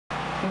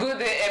Good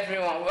day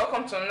everyone,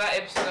 welcome to another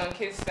episode on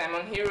Kids Time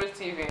on Hero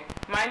TV.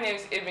 My name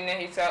is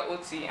Ebinehita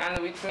Oti and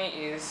with me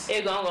is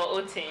Egongo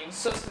Oti.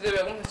 So today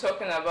we're going to be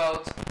talking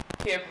about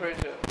peer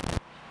pressure.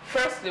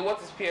 Firstly,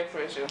 what is peer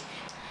pressure?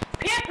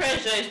 Peer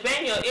pressure is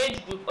when your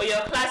age group or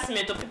your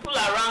classmates or people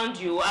around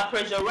you are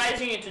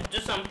pressurizing you to do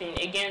something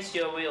against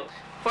your will.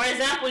 For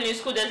example, in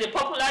school there's a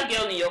popular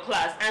girl in your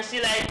class and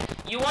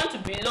you want to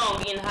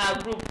belong in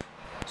her group.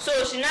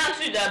 So she now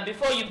asks you that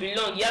before you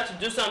belong, you have to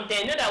do something.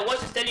 You know that what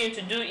she's telling you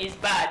to do is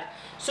bad.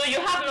 So you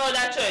have no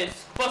other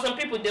choice. For some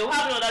people, they will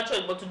have no other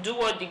choice but to do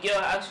what the girl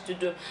asks you to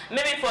do.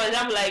 Maybe, for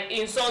example, like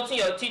insulting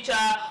your teacher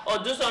or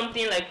do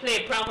something like play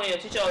a prank on your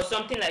teacher or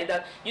something like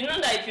that. You know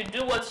that if you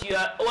do what she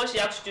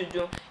asks you to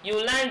do, you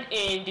will land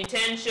in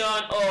detention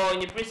or in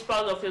the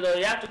principal's office, or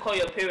you have to call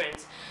your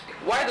parents.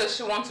 Why does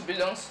she want to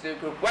belong to the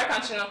group? Why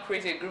can't she not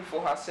create a group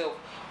for herself?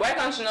 Why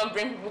can't she not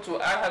bring people to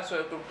add her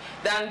to a group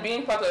than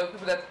being part of a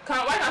people that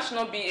can? Why can't she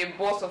not be a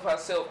boss of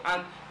herself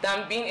and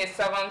than being a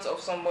servant of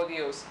somebody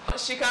else?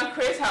 She can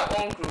create her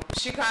own group.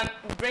 She can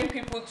bring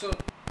people to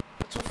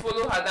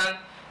follow her. Then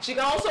she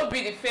can also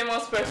be the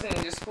famous person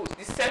in the school,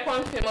 the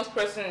second famous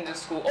person in the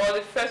school, or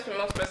the first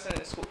famous person in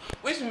the school,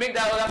 which will make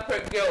that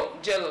other girl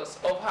jealous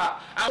of her.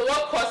 And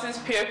what causes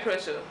peer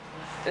pressure?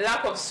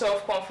 Lack of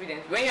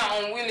self-confidence. When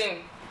you're unwilling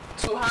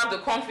to have the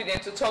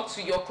confidence to talk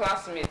to your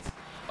classmates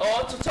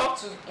or to talk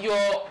to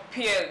your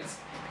peers.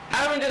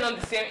 Aren't they not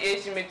the same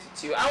age mate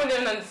with you? Aren't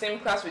they not the same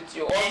class with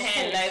you? Or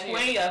like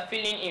when you are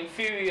feeling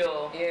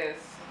inferior. Yes.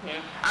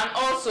 Yeah. And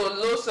also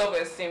low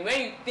self-esteem.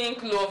 When you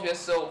think low of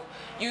yourself,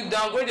 you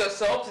downgrade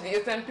yourself to the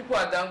extent people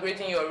are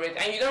downgrading you already,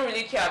 and you don't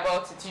really care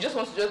about it. You just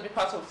want to be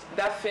part of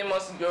that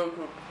famous girl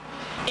group.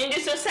 In the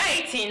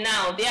society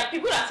now, there are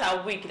people that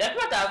are weak, there are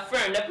people that are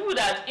firm, there are people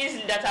that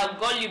are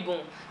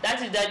gullible.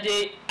 That is that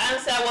they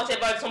answer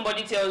whatever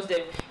somebody tells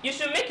them. You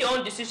should make your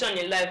own decision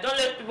in life. Don't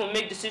let people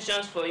make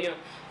decisions for you.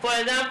 For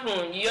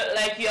example, you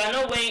are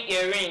not wearing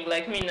earring,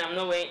 like me, I'm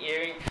not wearing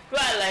earring. People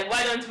are like,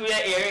 why don't you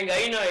wear earring? Are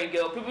you not a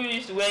girl? People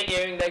used to wear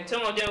earring, like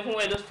some of them even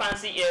wear those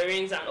fancy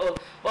earrings and all.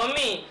 But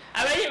me,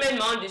 I already made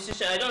my own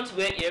decision. I don't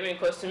wear earring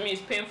because to me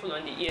it's painful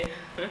on the ear.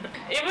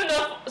 Even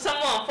though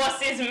someone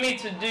forces me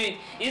to do it,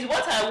 it's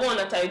what I want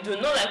that I do,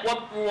 not like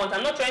what people want.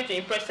 I'm not trying to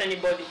impress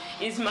anybody.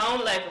 It's my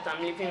own life that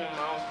I'm living on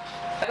my own.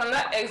 Like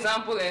another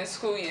example in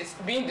school is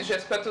being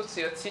disrespectful to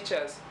your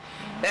teachers.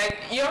 Like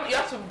you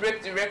have to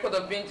break the record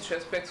of being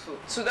disrespectful.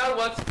 So that's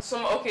what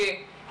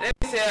let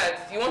me say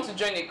that you want to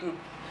join a group.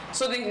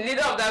 So the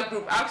leader of that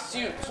group asks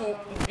you to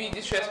be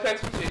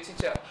disrespectful to a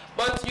teacher,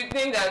 but you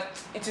think that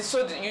it is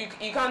so you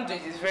can't do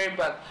it, it's very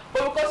bad.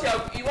 But because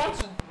you want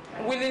to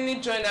willingly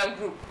join that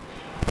group,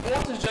 you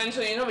want to join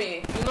so you'll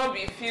not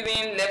be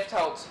feeling left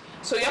out.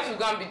 So you have to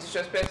go and be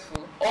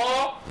disrespectful,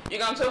 or you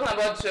can talk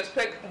about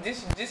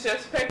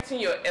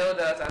disrespecting your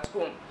elders at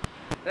home,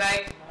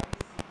 like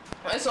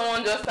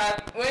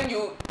when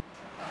you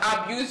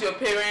abuse your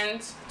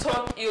parents,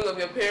 talk ill of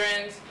your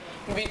parents,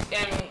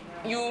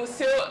 you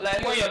still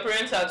like when your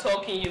parents are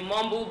talking, you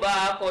mumble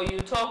back or you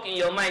talk in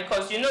your mind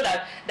because you know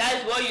that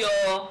is what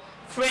your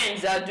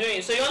friends are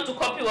doing. So you want to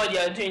copy what they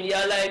are doing. They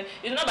are like,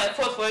 it's not by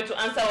force for you to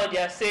answer what they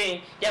are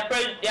saying. They are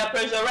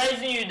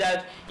pressurizing you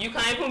that you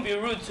can even be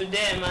rude to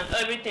them and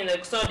everything.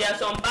 Like, so there are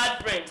some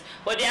bad friends,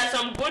 but there are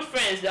some good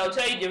friends that will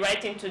tell you the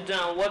right thing to do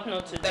and what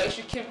not to do. That you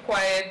should keep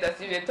quiet, that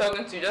if they're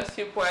talking to you, just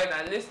keep quiet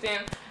and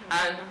listen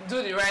and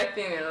do the right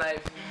thing in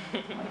life.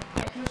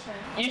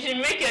 You should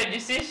make your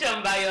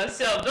decision by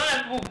yourself. Don't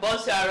let people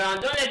boss you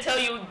around. Don't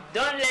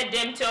let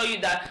them tell you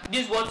that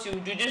this is what you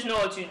do, just know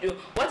what you do.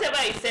 Whatever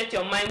you set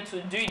your mind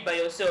to, do it by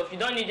yourself. You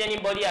don't need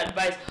anybody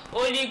advice.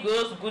 Only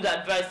goes good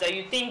advice that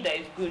you think that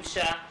is good,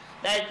 Sha.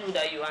 That is good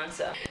that you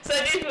answer. So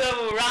this is where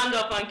we'll round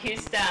up on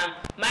Kids Time.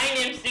 My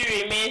name still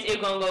remains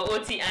Egongo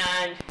Oti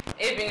and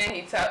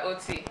Ebinehita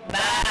Oti.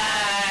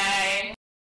 Bye.